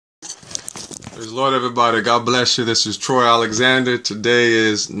Praise the Lord, everybody. God bless you. This is Troy Alexander. Today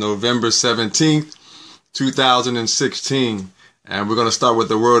is November 17th, 2016. And we're going to start with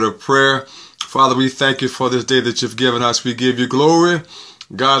the word of prayer. Father, we thank you for this day that you've given us. We give you glory,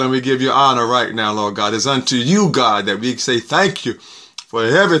 God, and we give you honor right now, Lord God. It's unto you, God, that we say thank you for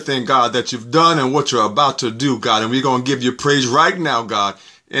everything, God, that you've done and what you're about to do, God. And we're going to give you praise right now, God,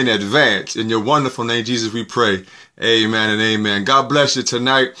 in advance. In your wonderful name, Jesus, we pray. Amen and amen. God bless you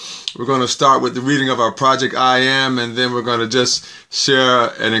tonight. We're going to start with the reading of our Project I Am, and then we're going to just share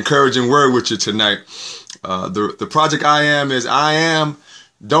an encouraging word with you tonight. The Project I Am is I am,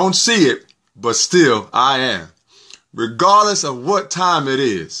 don't see it, but still I am. Regardless of what time it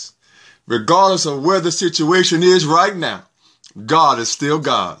is, regardless of where the situation is right now, God is still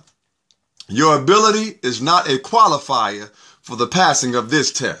God. Your ability is not a qualifier for the passing of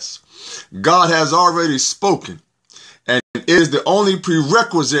this test. God has already spoken. And it is the only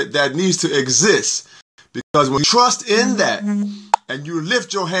prerequisite that needs to exist. Because when you trust in that and you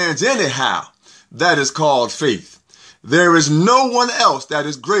lift your hands anyhow, that is called faith. There is no one else that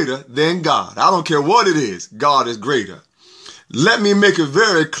is greater than God. I don't care what it is. God is greater. Let me make it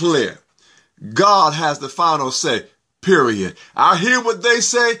very clear. God has the final say, period. I hear what they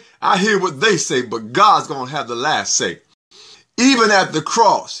say. I hear what they say, but God's going to have the last say. Even at the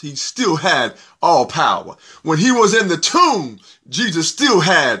cross, he still had all power. When he was in the tomb, Jesus still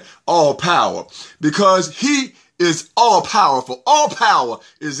had all power because he is all powerful. All power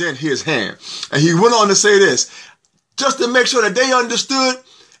is in his hand. And he went on to say this, just to make sure that they understood,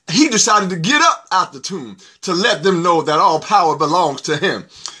 he decided to get up out the tomb to let them know that all power belongs to him.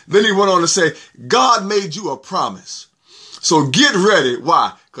 Then he went on to say, God made you a promise. So get ready.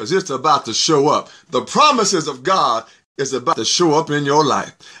 Why? Because it's about to show up. The promises of God is about to show up in your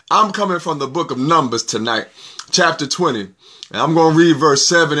life. I'm coming from the book of Numbers tonight, chapter 20, and I'm going to read verse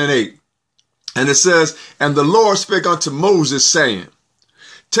 7 and 8. And it says, And the Lord spake unto Moses, saying,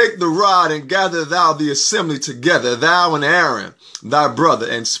 Take the rod and gather thou the assembly together, thou and Aaron, thy brother,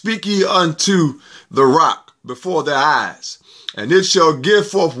 and speak ye unto the rock before their eyes, and it shall give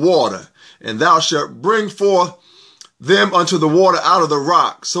forth water, and thou shalt bring forth them unto the water out of the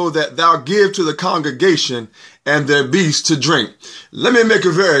rock, so that thou give to the congregation and their beasts to drink. Let me make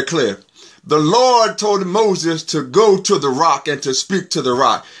it very clear. The Lord told Moses to go to the rock and to speak to the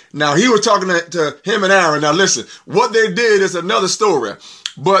rock. Now, he was talking to him and Aaron. Now, listen, what they did is another story.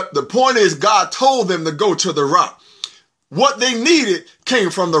 But the point is, God told them to go to the rock. What they needed came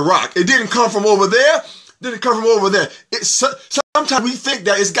from the rock. It didn't come from over there. Didn't come from over there. Sometimes we think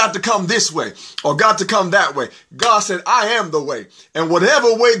that it's got to come this way or got to come that way. God said, I am the way. And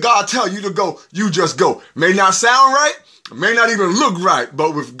whatever way God tells you to go, you just go. May not sound right, may not even look right,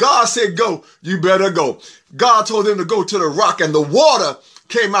 but if God said go, you better go. God told them to go to the rock, and the water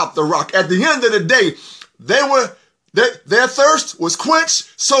came out the rock. At the end of the day, their thirst was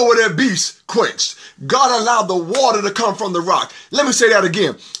quenched, so were their beasts quenched. God allowed the water to come from the rock. Let me say that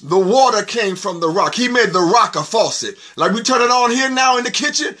again. The water came from the rock. He made the rock a faucet. Like we turn it on here now in the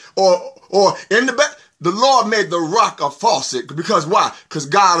kitchen or in the back. The Lord made the rock a faucet. Because why? Because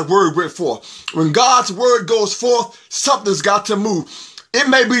God's word went forth. When God's word goes forth, something's got to move. It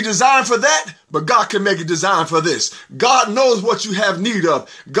may be designed for that, but God can make it designed for this. God knows what you have need of.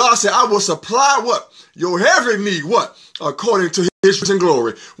 God said, I will supply what? Your every need, what? According to his riches and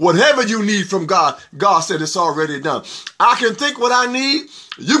glory. Whatever you need from God, God said it's already done. I can think what I need.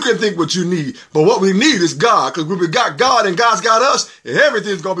 You can think what you need. But what we need is God. Because when we got God and God's got us,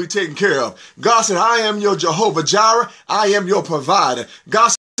 everything's going to be taken care of. God said, I am your Jehovah Jireh. I am your provider.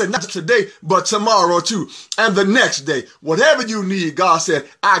 God said, not today, but tomorrow too. And the next day, whatever you need, God said,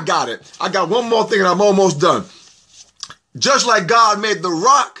 I got it. I got one more thing and I'm almost done. Just like God made the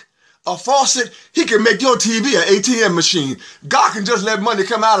rock a faucet, he can make your TV an ATM machine. God can just let money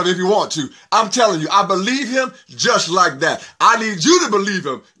come out of it if you want to. I'm telling you, I believe him just like that. I need you to believe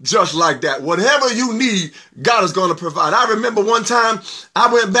him just like that. Whatever you need, God is going to provide. I remember one time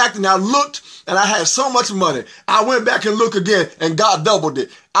I went back and I looked and I had so much money. I went back and looked again and God doubled it.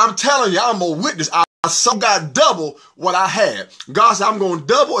 I'm telling you, I'm a witness. I saw God double what I had. God said, I'm going to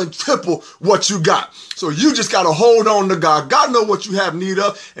double and triple what you got. So you just got to hold on to God. God knows what you have need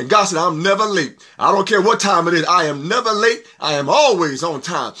of. And God said, I'm never late. I don't care what time it is. I am never late. I am always on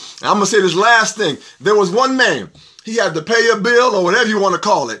time. And I'm going to say this last thing. There was one man. He had to pay a bill or whatever you want to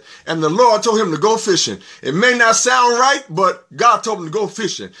call it. And the Lord told him to go fishing. It may not sound right, but God told him to go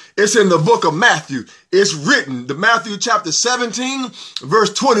fishing. It's in the book of Matthew. It's written, the Matthew chapter 17,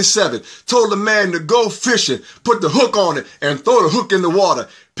 verse 27, told the man to go fishing, put the hook on it and throw the hook in the water.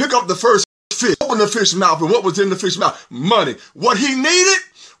 Pick up the first fish, open the fish mouth. And what was in the fish mouth? Money. What he needed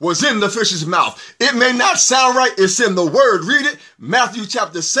was in the fish's mouth. It may not sound right. It's in the word. Read it. Matthew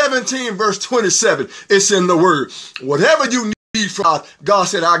chapter 17, verse 27. It's in the word. Whatever you need from God, God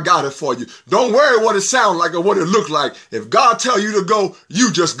said, I got it for you. Don't worry what it sounds like or what it look like. If God tell you to go,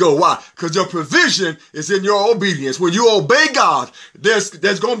 you just go. Why? Because your provision is in your obedience. When you obey God, there's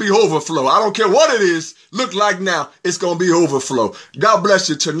going to be overflow. I don't care what it is look like now. It's going to be overflow. God bless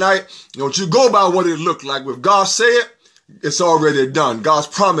you tonight. Don't you go by what it look like. If God say it, it's already done. God's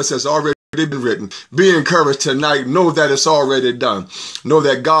promise has already been written. Be encouraged tonight. Know that it's already done. Know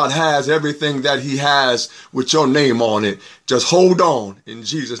that God has everything that he has with your name on it. Just hold on in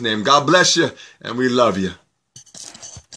Jesus' name. God bless you, and we love you.